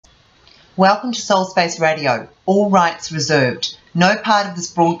Welcome to Soul Space Radio. All rights reserved. No part of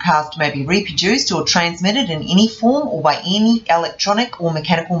this broadcast may be reproduced or transmitted in any form or by any electronic or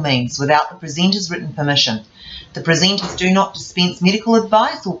mechanical means without the presenter's written permission. The presenters do not dispense medical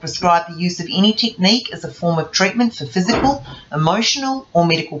advice or prescribe the use of any technique as a form of treatment for physical, emotional, or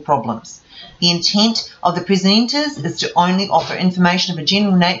medical problems. The intent of the presenters is to only offer information of a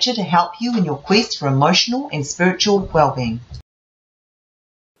general nature to help you in your quest for emotional and spiritual well-being.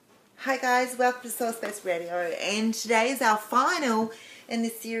 Hi guys, welcome to Soul Space Radio, and today is our final in the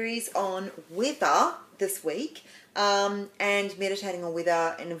series on weather this week, and meditating on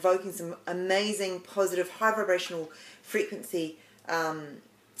weather and invoking some amazing positive high vibrational frequency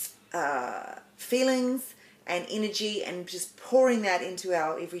feelings and energy, and just pouring that into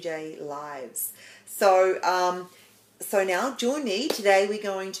our everyday lives. So now join me. Today we're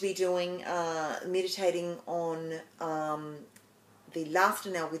going to be doing meditating on the last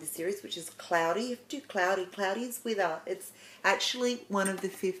in our weather series, which is cloudy. You have to do cloudy. Cloudy is weather. It's actually one of the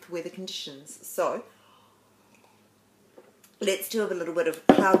 5th weather conditions. So let's do a little bit of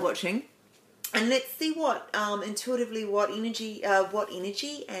cloud watching, and let's see what intuitively what energy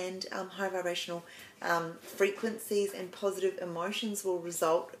and high vibrational frequencies and positive emotions will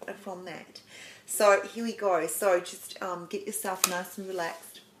result from that. So here we go. So just get yourself nice and relaxed.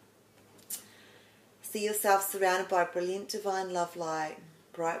 See yourself surrounded by brilliant divine love light,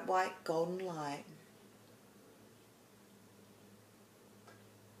 bright white golden light.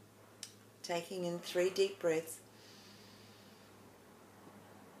 Taking in 3 deep breaths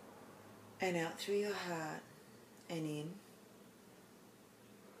and out through your heart and in.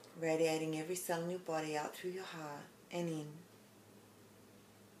 Radiating every cell in your body out through your heart and in.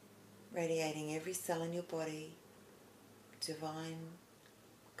 Radiating every cell in your body, divine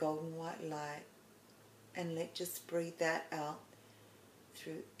golden white light. And just breathe that out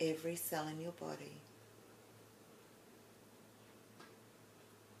through every cell in your body.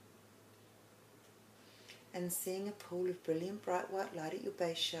 And seeing a pool of brilliant bright white light at your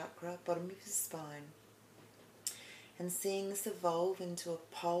base chakra, bottom of your spine. And seeing this evolve into a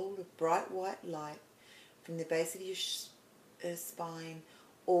pole of bright white light from the base of your spine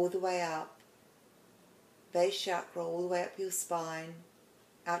all the way up. Base chakra all the way up your spine,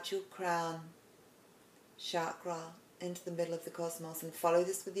 out your crown chakra into the middle of the cosmos, and follow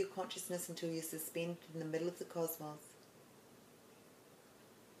this with your consciousness until you're suspended in the middle of the cosmos.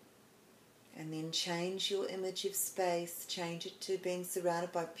 And then change your image of space, change it to being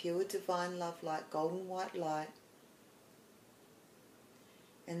surrounded by pure divine love light, golden white light,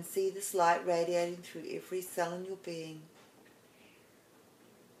 and see this light radiating through every cell in your being.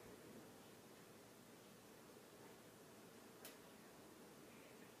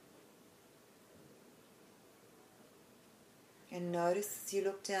 And notice as you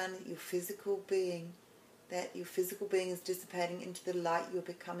look down at your physical being, that your physical being is dissipating into the light. You're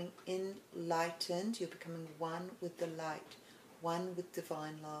becoming enlightened. You're becoming one with the light, one with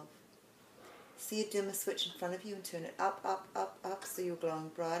divine love. See a dimmer switch in front of you and turn it up, up, up, up, so you're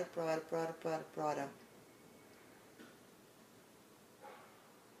glowing brighter, brighter, brighter, brighter, brighter.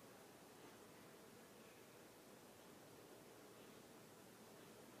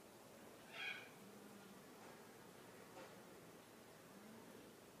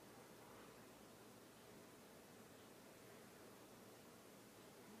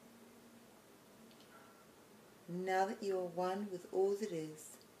 Now that you are one with all that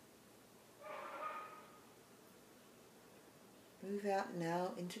is, move out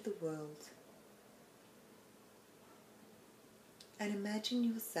now into the world and imagine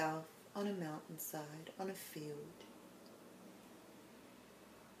yourself on a mountainside, on a field,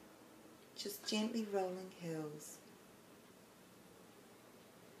 just gently rolling hills,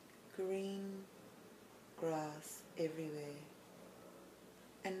 green grass everywhere,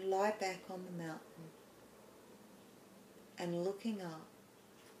 and lie back on the mountain and looking up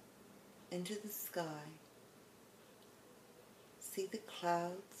into the sky. See the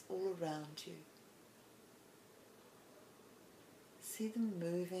clouds all around you. See them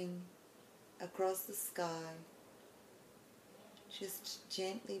moving across the sky, just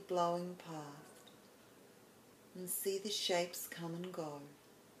gently blowing past, and see the shapes come and go.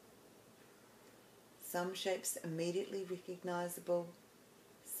 Some shapes immediately recognizable,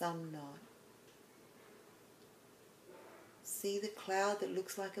 some not. See the cloud that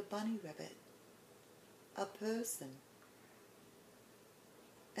looks like a bunny rabbit, a person,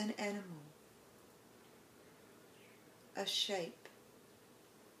 an animal, a shape.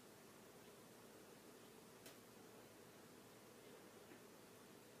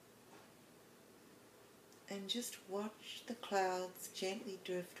 And just watch the clouds gently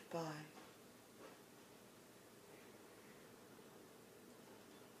drift by.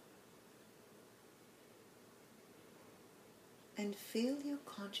 and feel your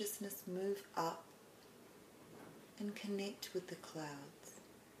consciousness move up and connect with the clouds,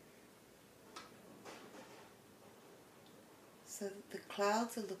 so that the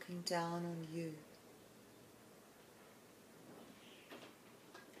clouds are looking down on you.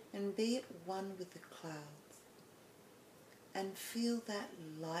 And be at one with the clouds and feel that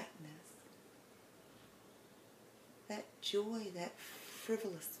lightness, that joy, that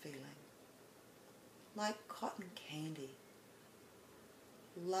frivolous feeling, like cotton candy,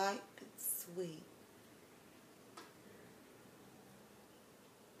 light but sweet.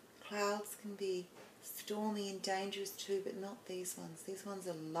 Clouds can be stormy and dangerous too, but not these ones. These ones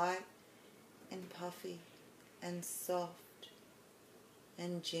are light and puffy and soft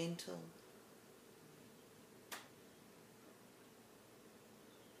and gentle.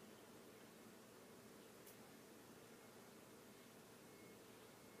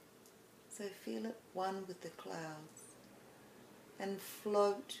 So feel at one with the clouds and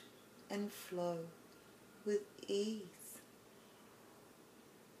float and flow with ease.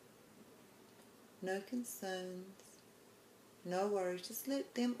 No concerns, no worries, just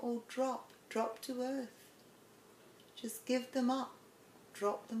let them all drop to earth. Just give them up,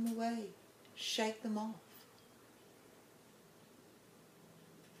 drop them away, shake them off.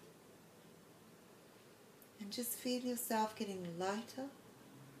 And just feel yourself getting lighter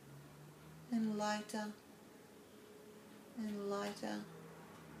and lighter and lighter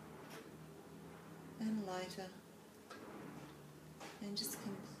and lighter, and just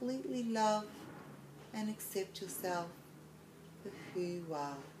completely love and accept yourself for who you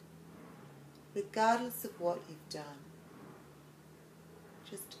are, regardless of what you've done.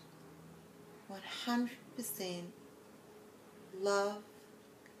 Just 100% love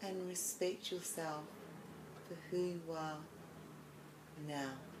and respect yourself for who you are now.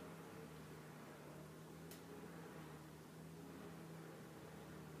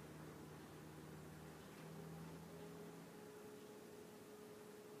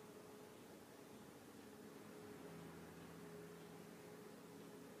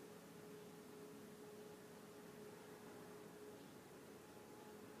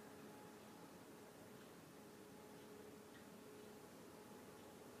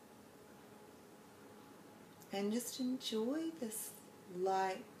 And just enjoy this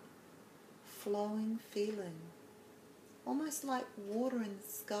light, flowing feeling, almost like water in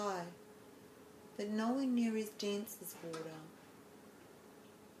the sky, but nowhere near as dense as water.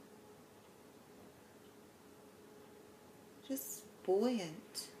 Just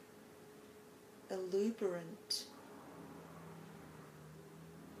buoyant, exuberant.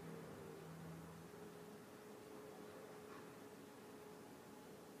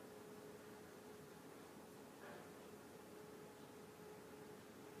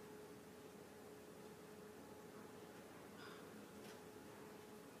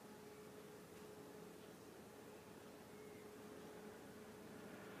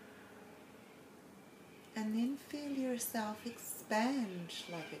 And then feel yourself expand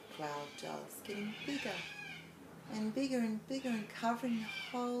like a cloud does, getting bigger and bigger and bigger and covering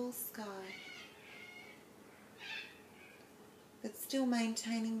the whole sky. But still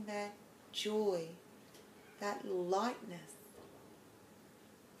maintaining that joy, that lightness.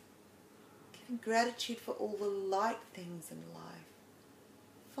 Giving gratitude for all the light things in life.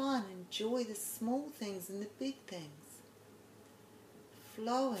 Fun, enjoy the small things and the big things.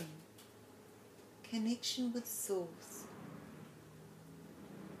 Flowing. Connection with Source.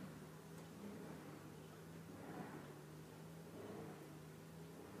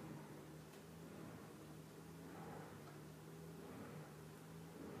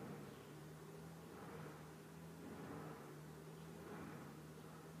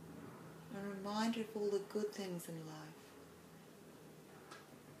 A reminder of all the good things in life.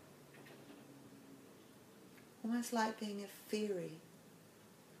 Almost like being a fairy.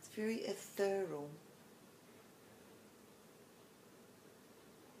 It's very ethereal.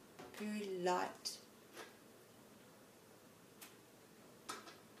 Very light.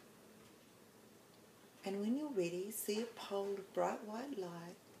 And when you're ready, see a pole of bright white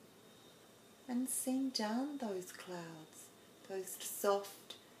light and send down those clouds, those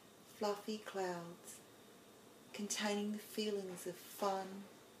soft, fluffy clouds containing the feelings of fun,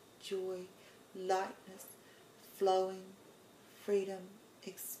 joy, lightness, flowing, freedom,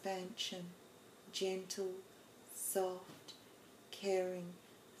 expansion, gentle, soft, caring,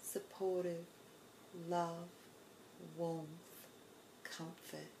 supportive, love, warmth,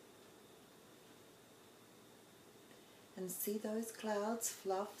 comfort. And see those clouds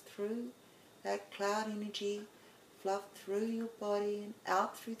fluff through, that cloud energy fluff through your body and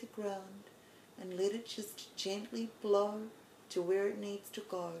out through the ground, and let it just gently blow to where it needs to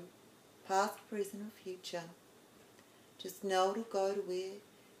go, past, present or future. Just know it'll go to where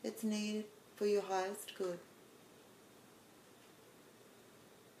it's needed for your highest good.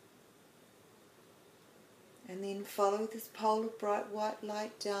 And then follow this pole of bright white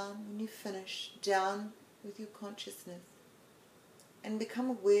light down when you finish, down with your consciousness. And become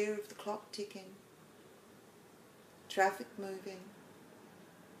aware of the clock ticking, traffic moving.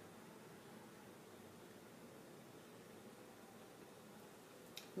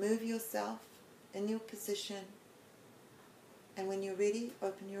 Move yourself in your position, and when you're ready,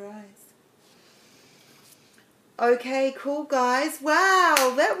 open your eyes. Okay, cool guys.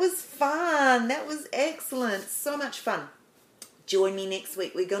 Wow, that was fun. That was excellent. So much fun. Join me next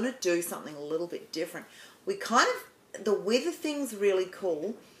week. We're going to do something a little bit different. The weather thing's really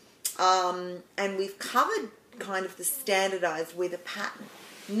cool, and we've covered kind of the standardized weather pattern.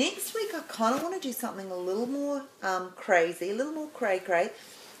 Next week, I kind of want to do something a little more crazy, a little more cray-cray,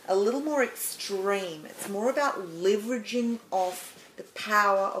 a little more extreme. It's more about leveraging off the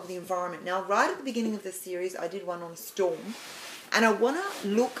power of the environment. Now, right at the beginning of this series, I did one on a storm, and I want to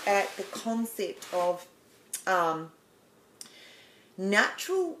look at the concept of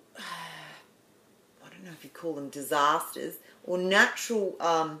natural, I don't know if you call them disasters, or natural,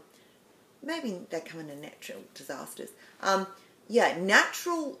 maybe they come into natural disasters.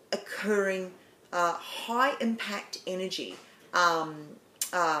 Natural occurring high impact energy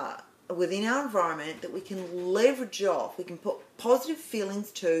within our environment that we can leverage off. We can put positive feelings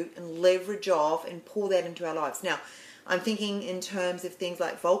to and leverage off and pour that into our lives. Now, I'm thinking in terms of things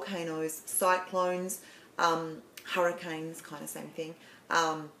like volcanoes, cyclones, hurricanes, kind of same thing,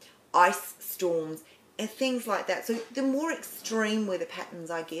 ice storms, and things like that. So the more extreme weather patterns,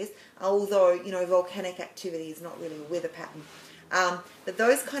 I guess, although, volcanic activity is not really a weather pattern, but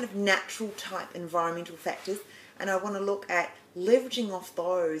those kind of natural type environmental factors, and I want to look at leveraging off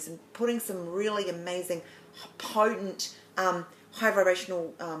those and putting some really amazing, potent, high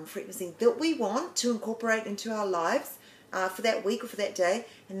vibrational frequency that we want to incorporate into our lives for that week or for that day,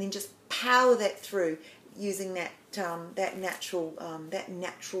 and then just power that through using that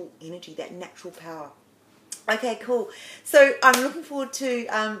natural energy, that natural power. Okay, cool. So I'm looking forward to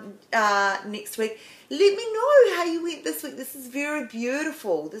next week. Let me know how you went this week. This is very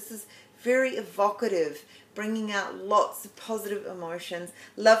beautiful. This is very evocative, bringing out lots of positive emotions.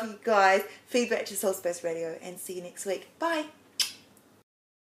 Love you guys. Feedback to Soul Space Radio, and see you next week. Bye.